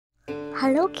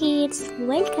Hello kids,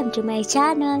 welcome to my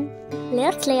channel.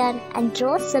 Let's learn and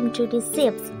draw some 2D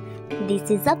shapes. This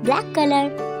is a black color.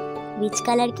 Which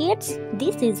color kids?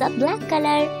 This is a black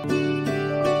color.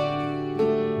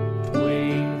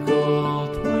 Twinkle,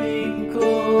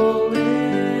 twinkle,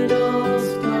 little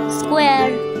star.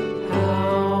 Square.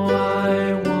 How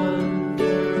I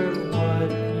wonder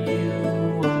what you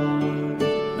are.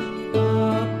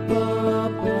 Up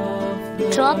above the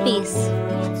Trapeze.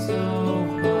 world so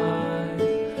high,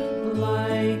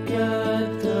 like a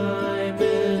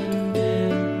diamond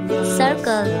in the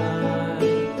Circle. sky.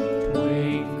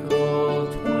 Twinkle,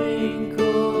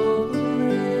 twinkle,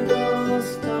 little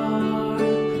star,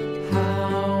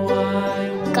 how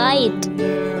I Kite.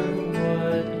 wonder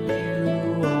what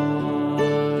you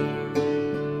are.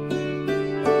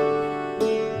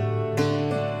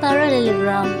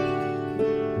 Parallelogram.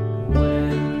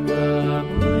 When the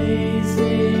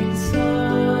blazing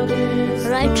sun is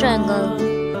Right triangle.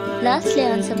 high Let's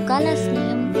learn some colors name.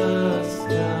 in the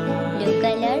sky. Blue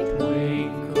color,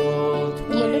 Twinkle,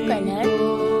 yellow color,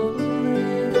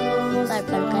 little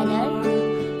purple color,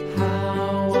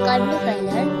 how sky blue I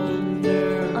color,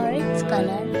 wonder orange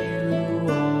color, you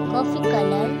are. coffee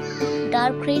color,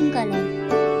 dark green color.